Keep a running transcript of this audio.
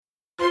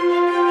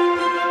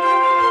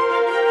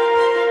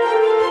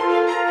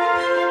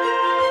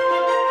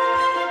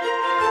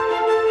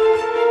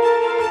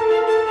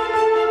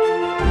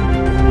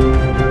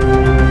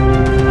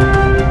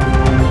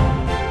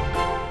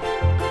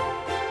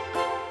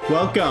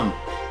Welcome.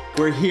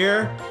 We're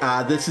here.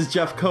 This is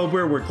Jeff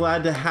Kober. We're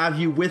glad to have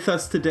you with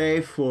us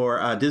today for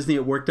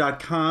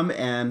DisneyAtWork.com,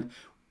 and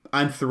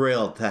I'm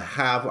thrilled to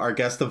have our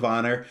guest of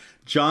honor,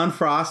 John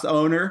Frost,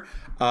 owner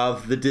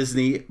of the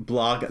Disney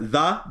blog,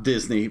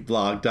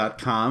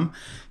 thedisneyblog.com.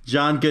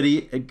 John, good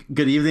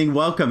evening.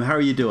 Welcome. How are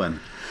you doing?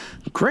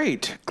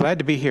 Great. Glad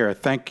to be here.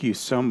 Thank you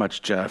so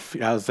much, Jeff.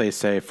 As they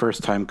say,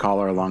 first-time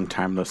caller,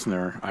 long-time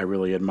listener. I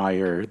really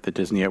admire the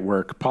Disney at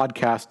Work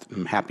podcast.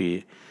 I'm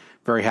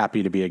very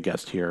happy to be a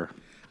guest here.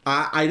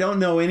 I don't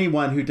know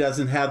anyone who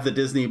doesn't have the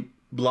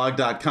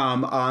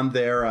DisneyBlog.com on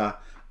their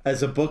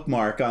as a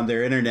bookmark on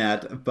their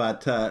internet.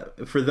 But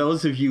for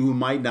those of you who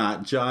might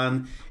not,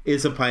 John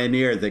is a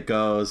pioneer that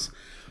goes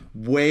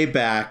way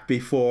back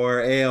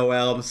before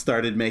AOL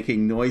started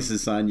making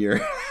noises on your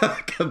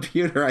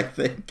computer, I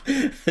think.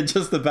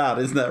 Just about.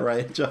 Isn't that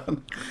right,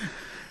 John?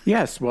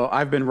 Yes. Well,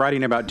 I've been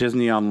writing about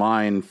Disney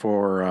online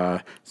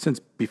for since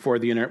before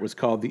the internet was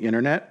called the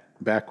internet.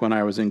 Back when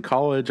I was in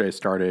college, I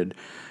started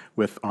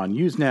on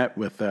Usenet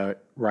with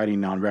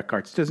writing on Rec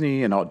Arts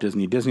Disney and Alt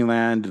Disney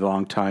Disneyland. The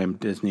longtime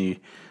Disney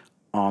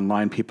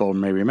online people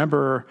may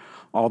remember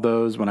all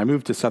those. When I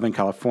moved to Southern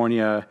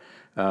California,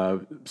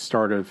 kind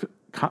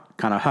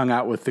of hung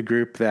out with the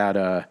group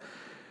that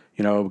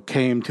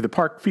came to the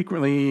park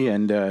frequently,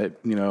 and a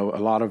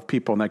lot of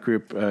people in that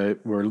group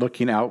were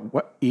looking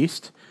out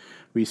east.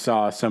 We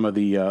saw some of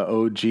the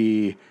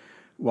OG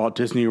Walt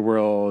Disney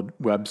World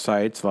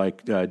websites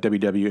like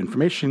WW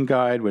Information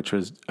Guide, which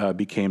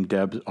became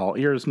Deb's All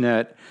Ears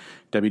Net,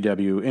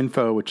 WW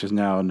Info, which is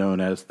now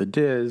known as the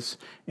Diz,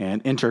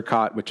 and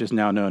Intercot, which is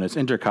now known as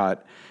Intercot.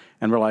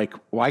 And we're like,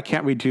 why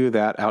can't we do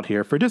that out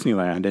here for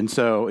Disneyland? And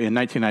so in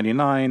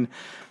 1999,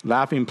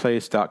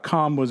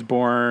 laughingplace.com was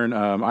born.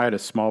 I had a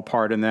small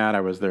part in that. I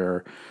was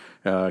there,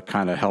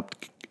 kind of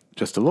helped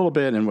just a little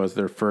bit, and was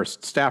their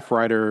first staff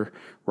writer,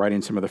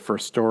 writing some of the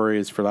first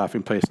stories for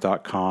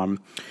laughingplace.com,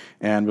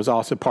 and was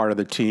also part of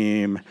the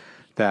team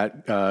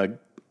that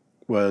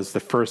was the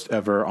first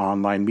ever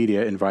online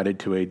media invited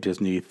to a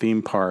Disney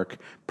theme park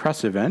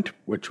press event,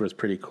 which was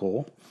pretty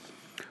cool.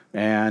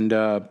 And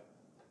then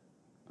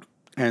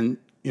out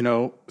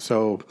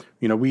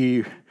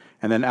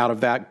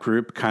of that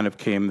group kind of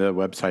came the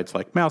websites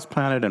like Mouse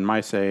Planet and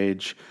Mice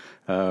Age,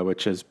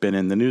 which has been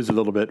in the news a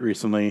little bit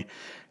recently.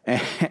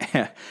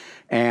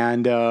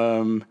 And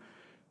from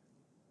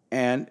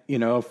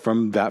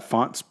that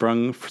font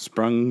sprung,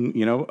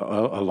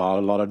 a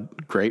lot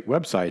of great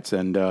websites.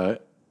 And,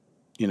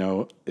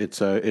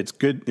 it's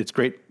good. It's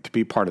great to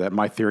be part of that.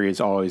 My theory has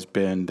always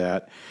been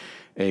that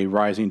a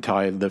rising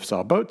tide lifts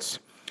all boats.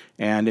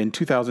 And in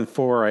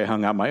 2004, I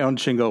hung out my own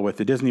shingle with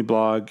the Disney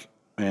blog.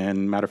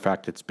 And matter of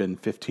fact, it's been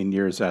 15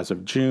 years as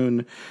of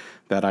June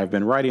that I've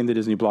been writing the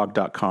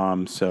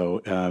DisneyBlog.com.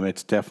 So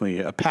it's definitely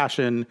a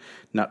passion,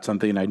 not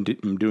something I'm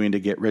doing to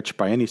get rich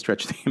by any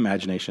stretch of the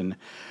imagination.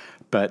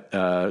 But,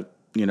 I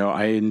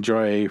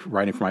enjoy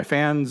writing for my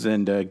fans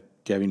and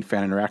getting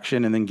fan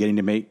interaction, and then getting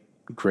to meet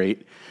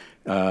great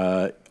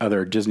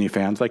other Disney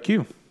fans like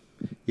you.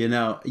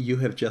 You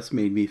have just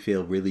made me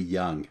feel really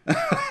young.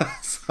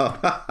 So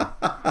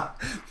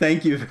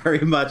thank you very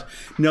much.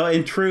 No,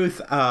 in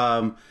truth,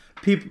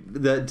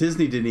 the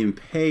Disney didn't even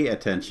pay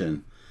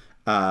attention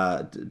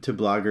to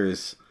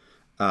bloggers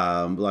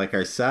like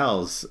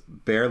ourselves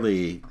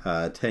barely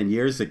 10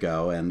 years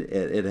ago, and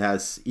it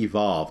has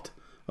evolved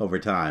over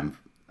time.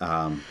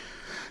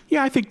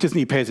 Yeah, I think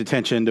Disney pays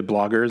attention to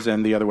bloggers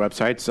and the other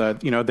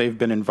websites. They've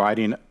been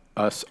inviting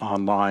us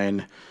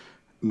online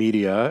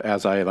media,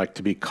 as I like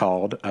to be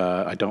called.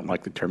 I don't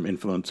like the term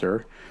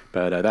influencer,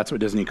 but that's what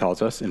Disney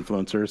calls us,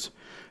 influencers.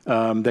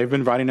 They've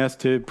been inviting us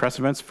to press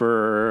events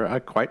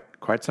for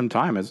quite some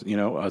time,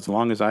 as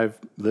long as I've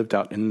lived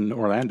out in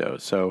Orlando.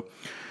 So,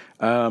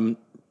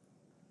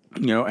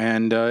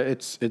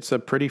 it's a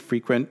pretty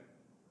frequent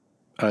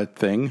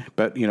thing.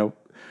 But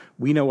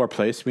we know our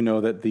place. We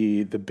know that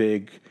the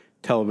big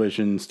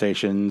television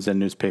stations and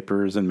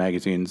newspapers and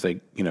magazines, they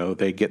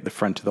get the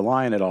front of the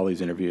line at all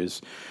these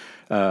interviews.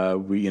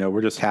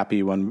 We're just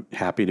happy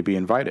to be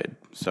invited.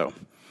 So,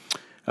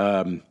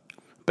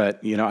 but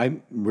I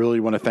really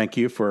want to thank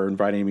you for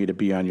inviting me to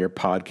be on your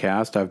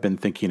podcast. I've been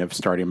thinking of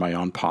starting my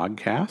own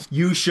podcast.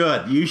 You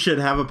should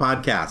have a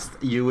podcast.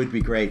 You would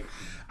be great.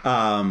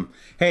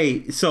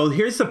 Hey, so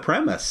here's the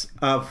premise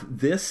of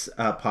this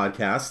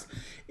podcast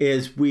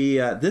is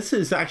this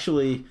is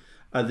actually,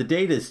 the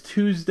date is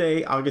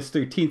Tuesday, August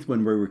 13th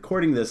when we're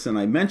recording this. And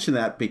I mention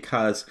that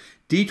because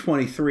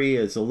D23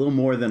 is a little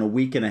more than a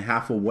week and a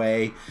half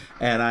away.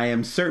 And I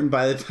am certain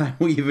by the time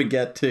we even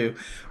get to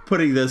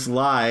putting this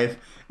live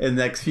in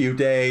the next few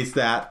days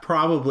that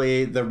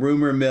probably the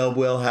rumor mill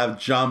will have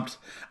jumped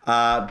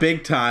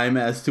big time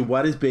as to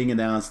what is being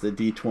announced at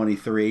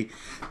D23.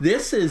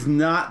 This is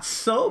not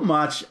so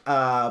much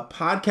a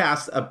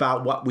podcast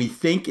about what we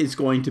think is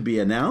going to be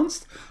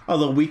announced,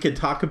 although we could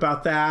talk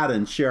about that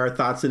and share our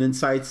thoughts and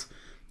insights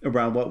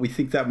around what we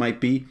think that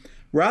might be.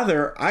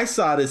 Rather, I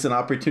saw it as an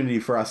opportunity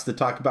for us to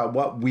talk about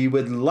what we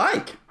would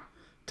like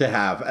to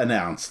have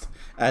announced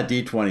at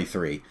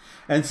D23.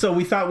 And so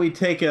we thought we'd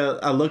take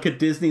a look at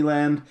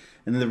Disneyland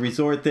and the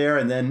resort there,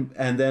 and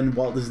then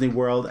Walt Disney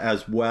World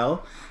as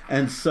well.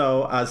 And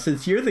so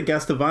since you're the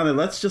guest of honor,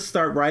 let's just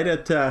start right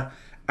at the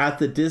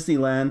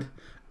Disneyland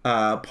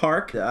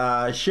park.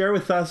 Share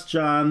with us,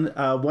 John,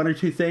 one or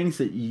two things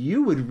that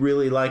you would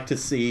really like to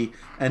see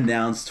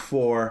announced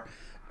for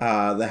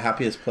the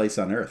happiest place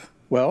on earth.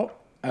 Well,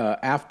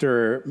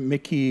 after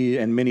Mickey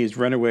and Minnie's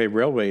Runaway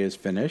Railway is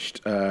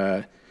finished,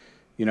 then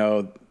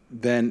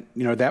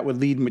that would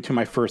lead me to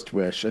my first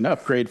wish, an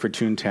upgrade for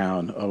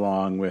Toontown,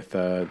 along with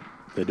the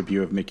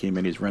debut of Mickey and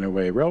Minnie's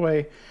Runaway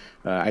Railway.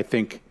 I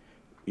think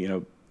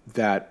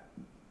that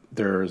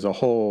there's a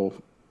whole,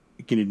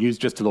 you can use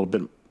just a little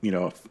bit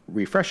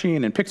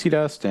refreshing and pixie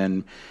dust,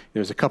 and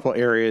there's a couple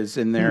areas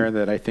in there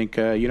that I think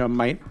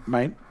might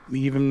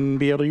even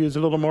be able to use a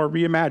little more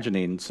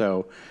reimagining.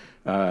 So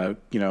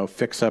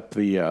fix up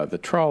the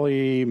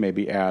trolley,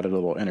 maybe add a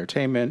little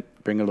entertainment,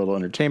 bring a little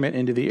entertainment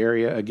into the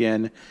area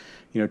again.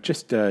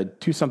 Just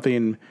do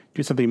something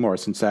more,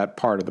 since that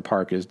part of the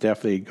park is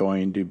definitely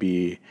going to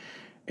be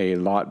a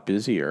lot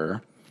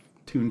busier.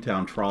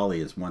 Toontown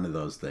Trolley is one of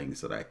those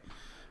things that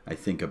I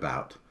think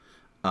about.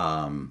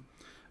 And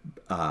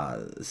I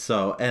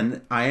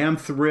am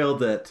thrilled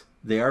that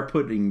they are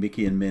putting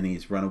Mickey and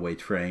Minnie's Runaway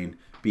Train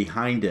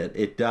behind it.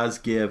 It does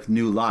give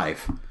new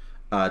life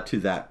to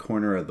that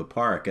corner of the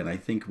park, and I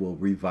think will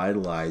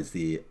revitalize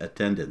the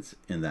attendance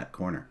in that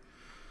corner.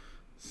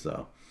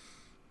 So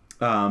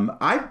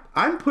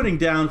I'm putting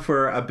down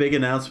for a big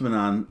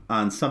announcement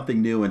on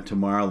something new in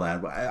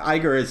Tomorrowland.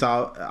 Iger has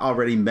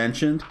already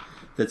mentioned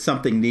that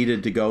something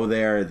needed to go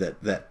there,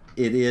 that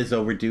it is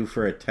overdue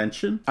for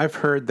attention. I've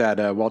heard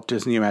that Walt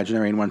Disney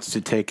Imagineering wants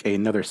to take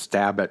another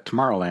stab at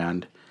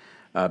Tomorrowland.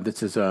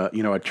 This is a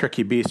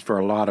tricky beast for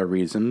a lot of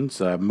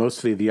reasons.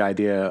 Mostly the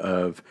idea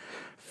of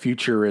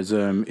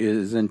futurism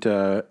isn't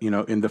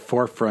in the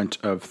forefront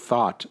of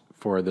thought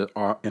for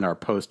in our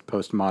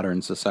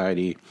postmodern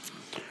society.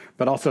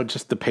 But also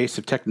just the pace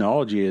of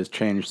technology has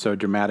changed so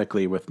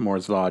dramatically, with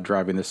Moore's Law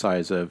driving the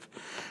size of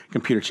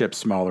computer chips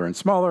smaller and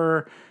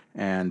smaller,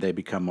 and they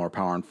become more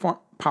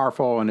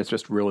powerful, and it's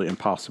just really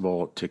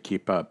impossible to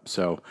keep up.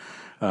 So,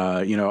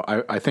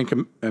 I think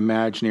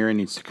Imagineering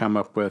needs to come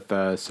up with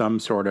some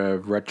sort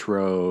of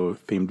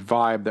retro-themed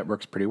vibe that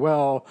works pretty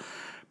well,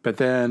 but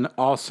then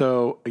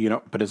also,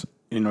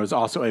 is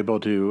also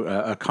able to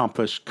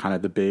accomplish kind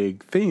of the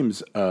big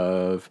themes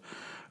of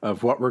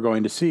what we're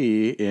going to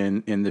see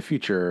in the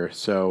future.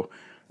 So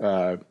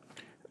I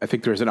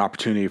think there's an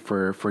opportunity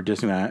for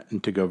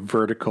Disneyland to go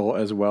vertical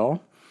as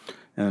well,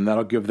 and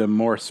that'll give them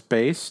more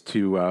space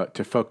to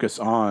focus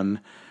on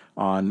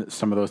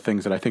some of those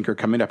things that I think are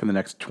coming up in the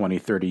next 20,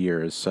 30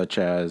 years, such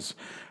as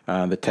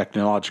the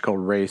technological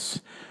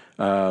race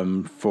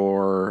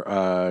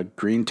for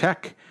green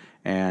tech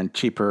and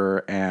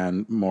cheaper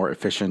and more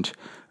efficient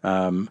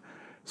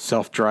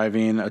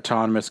self-driving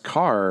autonomous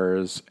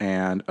cars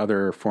and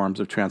other forms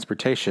of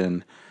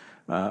transportation,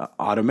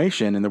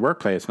 automation in the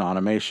workplace and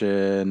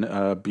automation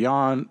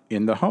beyond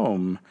in the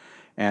home,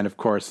 and of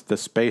course the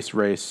space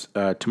race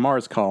to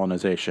Mars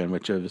colonization,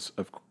 which is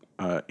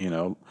a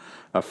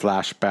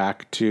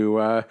flashback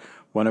to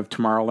one of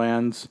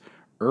Tomorrowland's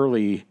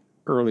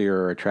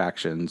earlier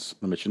attractions,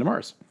 the Mission to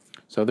Mars.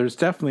 So there's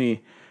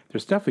definitely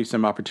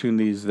some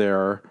opportunities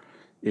there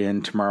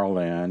in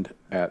Tomorrowland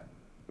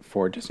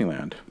for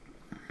Disneyland.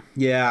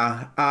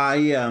 Yeah,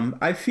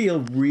 I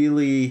feel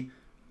really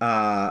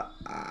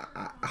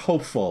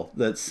hopeful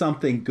that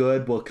something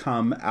good will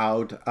come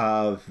out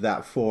of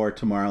that for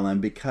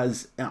Tomorrowland,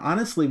 because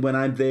honestly, when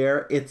I'm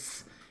there,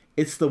 it's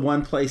the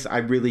one place I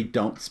really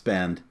don't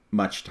spend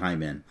much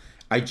time in.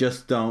 I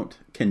just don't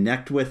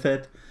connect with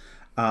it.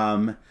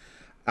 I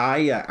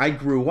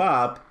grew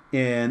up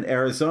in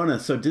Arizona,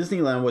 so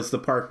Disneyland was the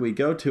park we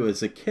go to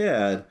as a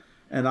kid,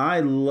 and I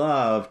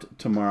loved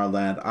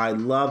Tomorrowland. I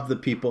loved the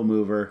People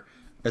Mover,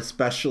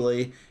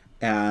 especially,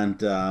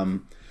 and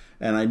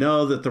I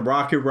know that the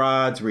rocket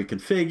rod's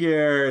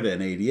reconfigured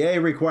and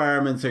ADA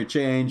requirements are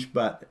changed,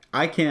 but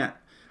I can't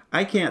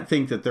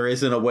think that there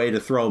isn't a way to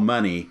throw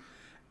money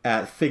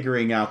at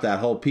figuring out that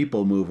whole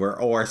People Mover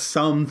or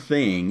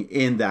something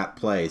in that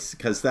place,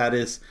 because that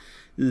is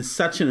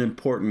such an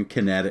important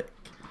kinetic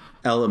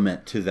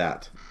element to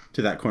that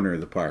corner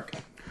of the park.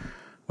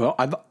 Well,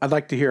 I'd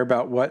like to hear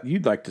about what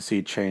you'd like to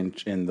see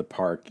change in the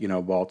park.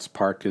 Walt's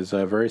Park is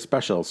very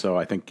special, so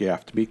I think you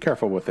have to be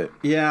careful with it.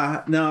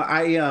 Yeah, no,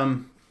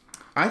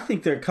 I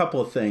think there are a couple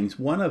of things.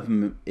 One of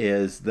them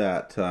is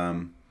that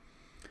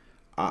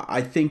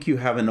I think you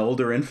have an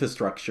older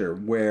infrastructure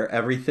where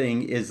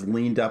everything is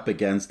leaned up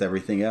against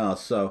everything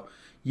else. So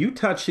you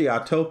touch the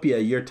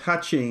Autopia, you're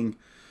touching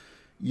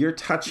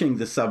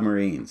the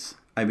submarines.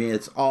 I mean,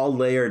 it's all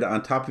layered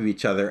on top of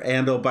each other.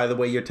 And, oh, by the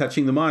way, you're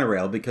touching the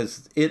monorail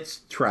because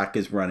its track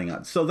is running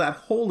on. So that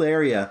whole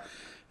area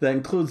that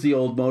includes the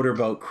old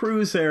motorboat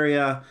cruise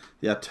area,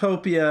 the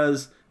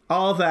Autopias,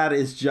 all that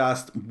is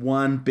just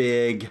one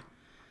big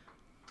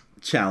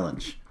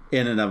challenge.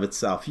 in and of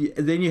itself.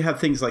 Then you have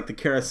things like the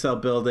carousel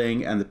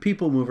building and the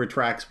people mover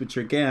tracks, which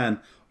are, again,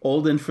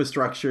 old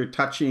infrastructure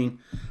touching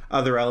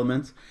other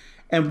elements.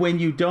 And when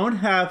you don't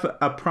have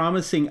a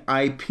promising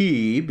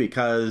IP,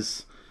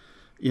 because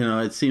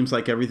it seems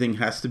like everything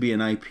has to be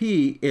an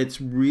IP, it's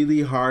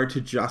really hard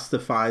to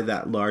justify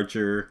that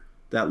larger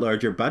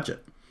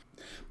budget.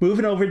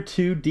 Moving over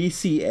to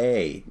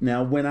DCA.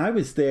 Now, when I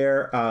was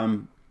there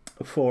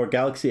for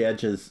Galaxy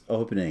Edge's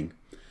opening,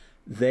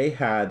 they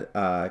had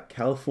a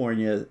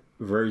California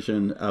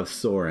version of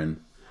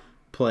Soarin'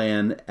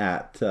 playing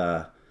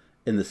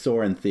in the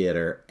Soarin'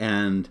 Theater,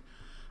 and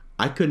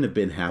I couldn't have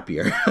been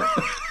happier.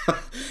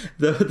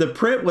 The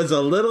print was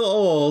a little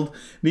old,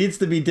 needs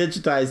to be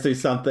digitized or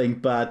something,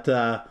 but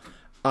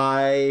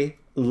I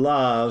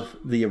love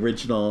the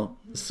original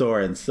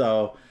Soarin'.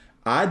 So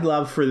I'd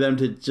love for them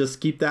to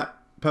just keep that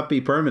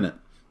puppy permanent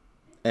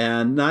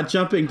and not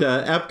jumping to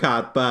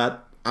Epcot,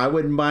 but I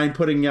wouldn't mind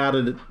putting out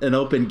an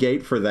open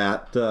gate for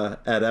that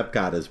at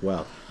Epcot as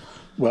well.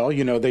 Well,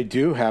 they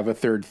do have a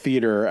third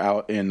theater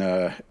out in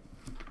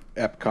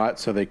Epcot,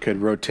 so they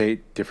could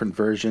rotate different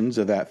versions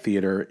of that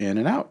theater in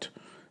and out.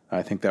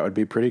 I think that would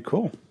be pretty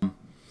cool.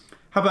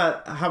 How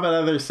about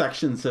other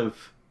sections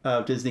of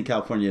Disney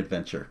California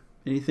Adventure?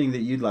 Anything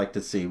that you'd like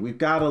to see? We've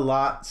got a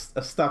lot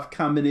of stuff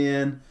coming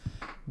in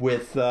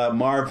with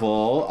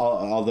Marvel,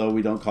 although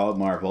we don't call it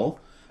Marvel,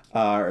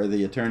 or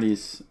the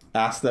attorneys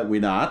ask that we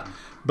not.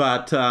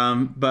 But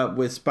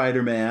with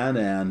Spider-Man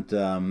and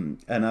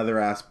other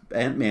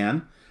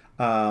Ant-Man,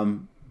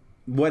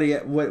 what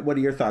are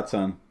your thoughts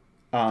on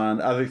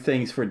other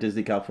things for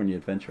Disney California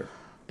Adventure?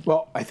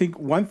 Well, I think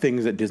one thing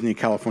that Disney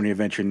California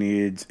Adventure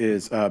needs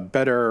is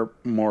better,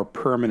 more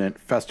permanent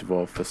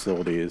festival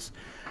facilities.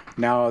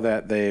 Now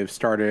that they've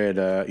started,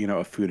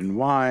 a food and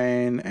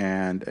wine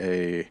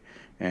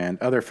and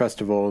other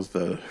festivals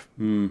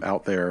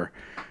out there,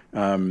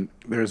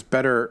 there's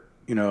better,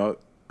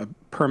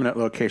 permanent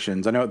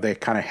locations. I know they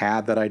kind of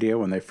had that idea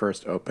when they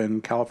first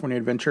opened California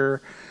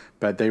Adventure,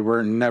 but they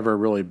were never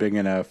really big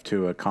enough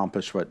to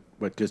accomplish what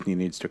Disney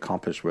needs to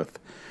accomplish with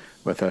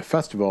a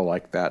festival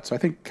like that. So I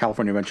think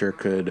California Adventure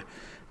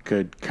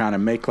could kind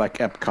of make like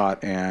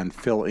Epcot and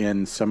fill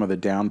in some of the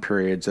down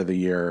periods of the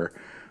year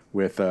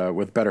with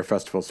better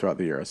festivals throughout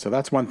the year. So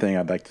that's one thing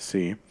I'd like to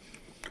see.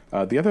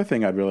 The other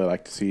thing I'd really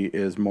like to see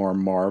is more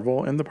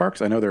Marvel in the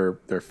parks. I know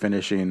they're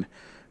finishing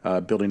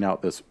building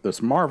out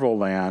this Marvel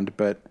land,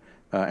 but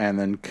and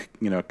then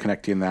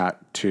connecting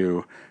that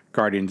to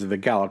Guardians of the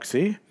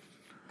Galaxy.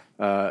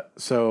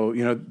 So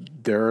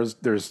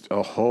there's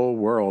a whole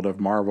world of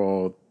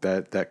Marvel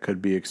that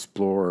could be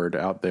explored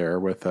out there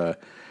with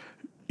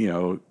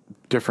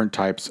different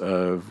types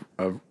of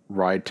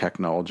ride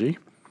technology.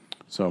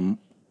 So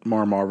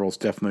more Marvel's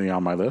definitely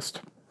on my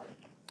list.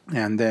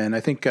 And then I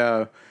think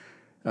I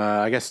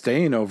guess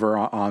staying over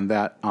on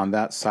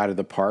that side of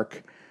the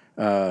park,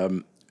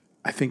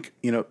 I think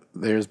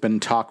there's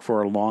been talk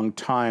for a long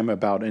time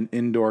about an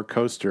indoor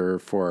coaster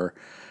for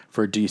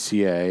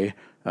DCA.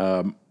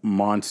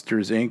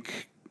 Monsters Inc.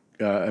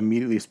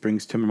 Immediately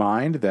springs to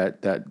mind,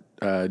 that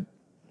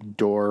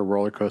door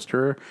roller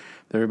coaster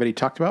that everybody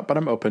talked about. But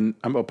I'm open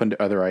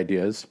to other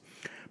ideas.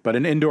 But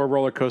an indoor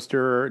roller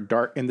coaster,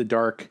 in the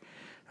dark,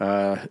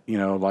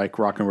 like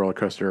Rock and Roller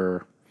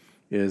Coaster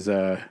is,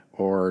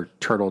 or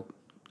Turtle,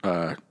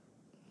 the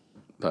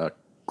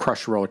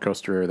Crush roller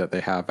coaster that they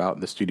have out in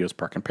the Studios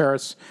Park in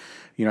Paris.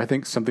 I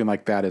think something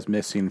like that is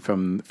missing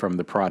from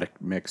the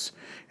product mix,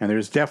 and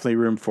there's definitely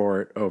room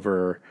for it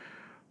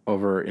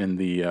over in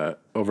the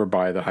over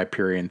by the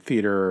Hyperion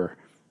Theater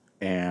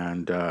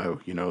and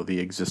the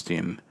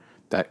existing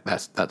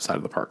that side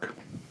of the park.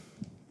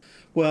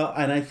 Well,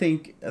 and I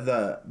think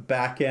the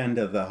back end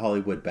of the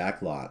Hollywood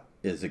backlot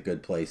is a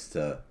good place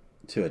to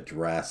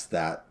address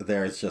that.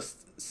 There's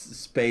just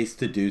space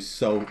to do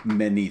so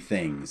many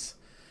things,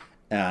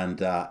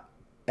 and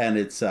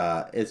it's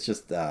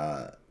just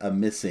a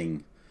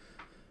missing.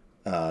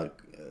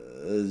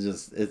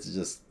 It's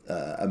just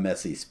a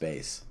messy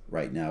space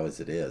right now as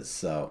it is.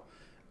 So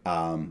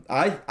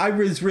I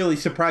was really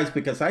surprised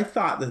because I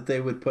thought that they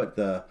would put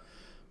the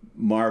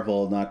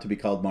Marvel, not to be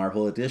called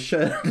Marvel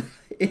Edition,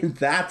 in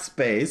that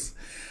space.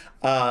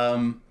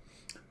 And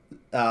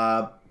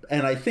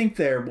I think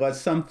there was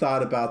some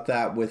thought about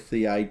that with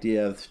the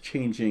idea of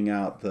changing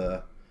out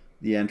the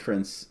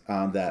entrance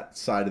on that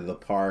side of the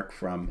park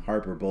from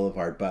Harbor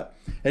Boulevard. But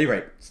at any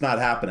rate, it's not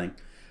happening.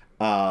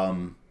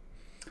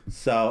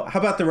 So how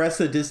about the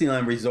rest of the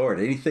Disneyland Resort?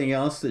 Anything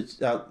else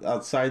that's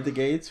outside the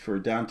gates for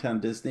Downtown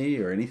Disney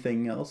or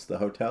anything else, the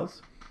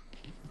hotels?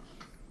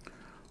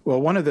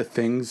 Well, one of the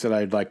things that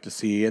I'd like to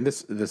see, and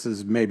this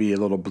is maybe a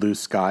little blue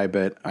sky,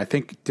 but I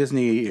think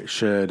Disney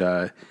should,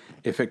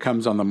 if it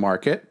comes on the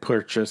market,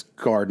 purchase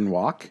Garden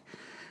Walk,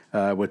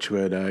 which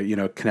would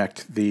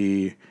connect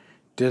the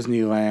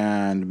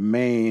Disneyland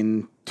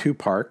main two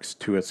parks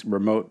to its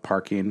remote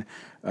parking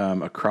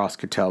across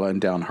Catella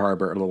and down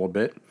Harbor a little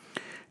bit.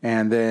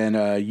 And then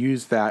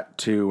use that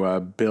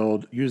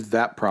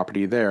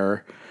property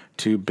there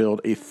to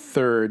build a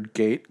third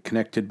gate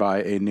connected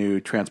by a new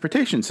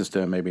transportation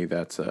system. Maybe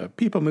that's a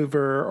people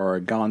mover or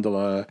a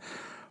gondola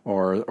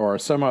or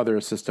some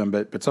other system,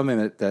 but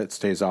something that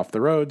stays off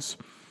the roads.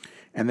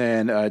 And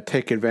then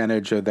take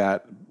advantage of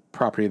that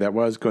property that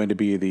was going to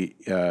be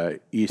the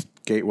East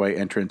Gateway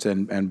entrance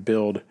and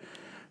build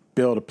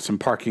some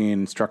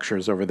parking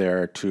structures over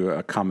there to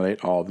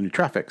accommodate all the new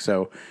traffic.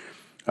 So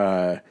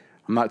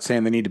I'm not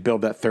saying they need to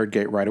build that third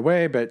gate right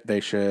away, but they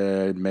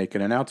should make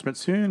an announcement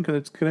soon because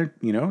it's going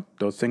to,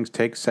 those things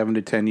take 7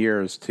 to 10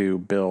 years to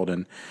build.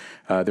 And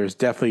there's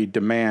definitely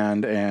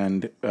demand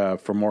and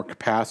for more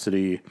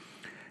capacity,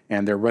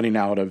 and they're running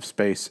out of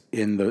space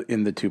in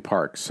the two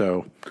parks.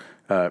 So,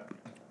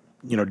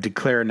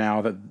 declare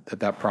now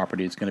that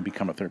property is going to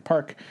become a third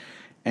park.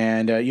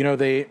 And,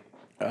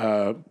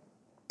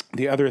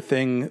 the other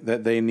thing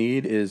that they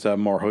need is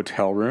more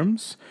hotel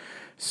rooms.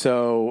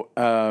 So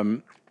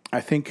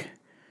I think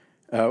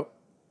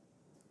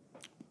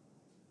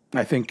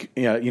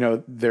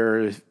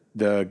there's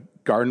the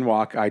Garden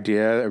Walk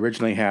idea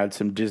originally had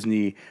some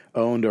Disney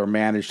owned or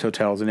managed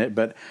hotels in it,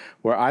 but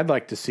where I'd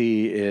like to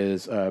see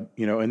is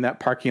in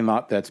that parking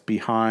lot that's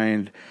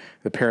behind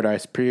the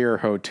Paradise Pier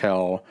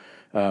Hotel,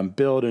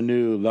 build a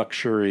new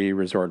luxury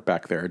resort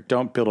back there.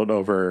 Don't build it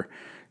over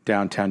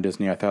downtown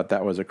Disney. I thought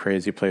that was a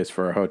crazy place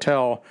for a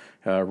hotel,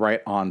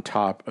 right on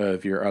top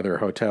of your other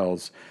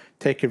hotels.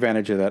 Take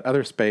advantage of that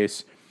other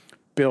space,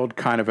 build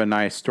kind of a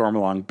nice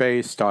Stormalong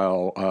Bay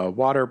style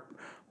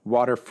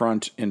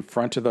waterfront in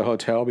front of the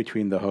hotel,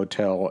 between the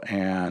hotel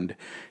and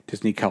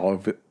Disney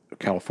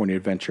California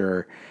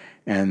Adventure,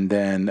 and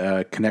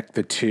then connect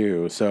the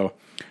two. So,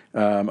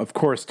 of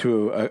course,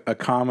 to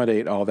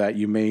accommodate all that,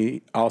 you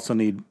may also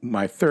need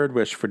my third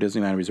wish for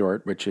Disneyland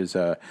Resort, which is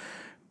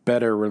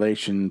better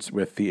relations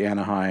with the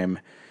Anaheim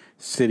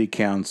City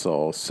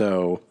Council.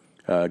 So,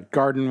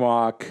 Garden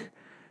Walk,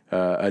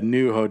 a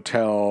new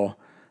hotel,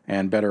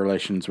 and better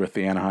relations with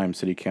the Anaheim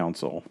City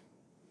Council.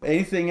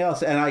 Anything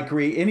else? And I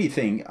agree,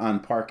 anything on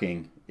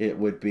parking, it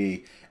would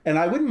be. And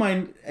I wouldn't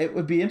mind, it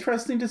would be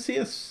interesting to see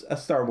a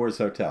Star Wars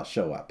hotel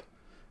show up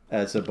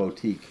as a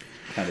boutique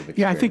kind of experience.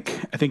 Yeah,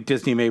 I think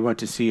Disney may want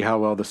to see how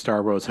well the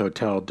Star Wars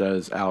hotel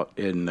does out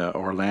in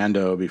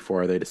Orlando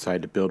before they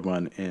decide to build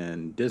one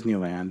in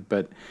Disneyland.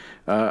 But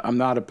I'm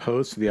not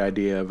opposed to the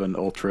idea of an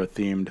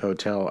ultra-themed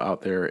hotel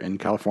out there in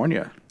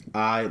California.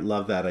 I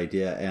love that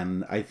idea,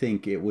 and I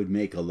think it would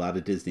make a lot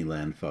of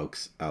Disneyland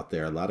folks out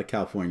there, a lot of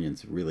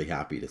Californians, really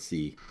happy to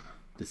see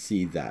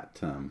that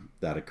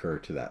that occur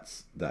to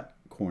that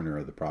corner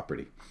of the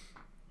property.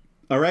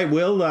 All right,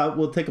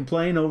 we'll take a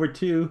plane over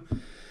to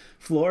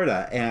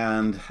Florida,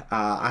 and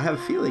I have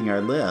a feeling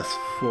our list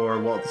for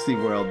Walt Disney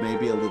World may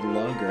be a little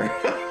longer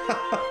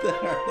than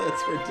our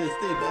list for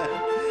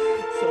Disneyland.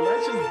 So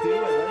let's just do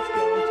it. Let's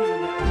go to the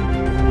next.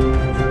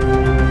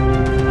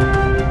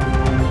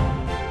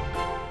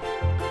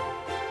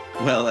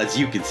 Well, as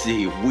you can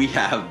see, we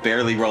have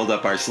barely rolled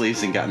up our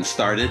sleeves and gotten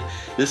started.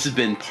 This has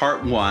been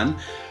part 1,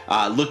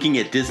 looking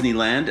at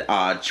Disneyland.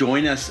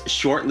 Join us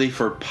shortly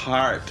for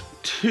part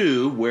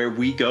 2, where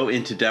we go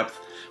into depth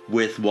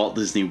with Walt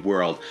Disney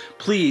World.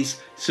 Please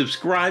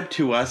subscribe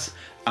to us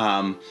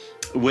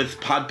with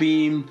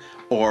Podbean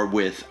or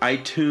with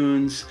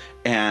iTunes,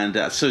 and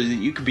so that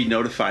you can be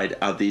notified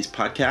of these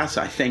podcasts.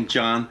 I thank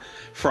John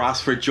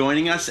Frost for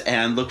joining us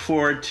and look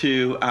forward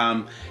to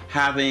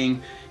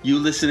having you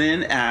listen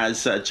in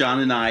as John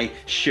and I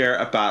share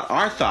about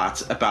our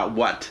thoughts about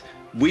what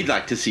we'd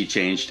like to see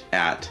changed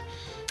at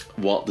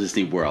Walt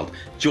Disney World.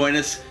 Join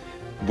us.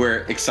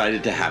 We're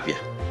excited to have you.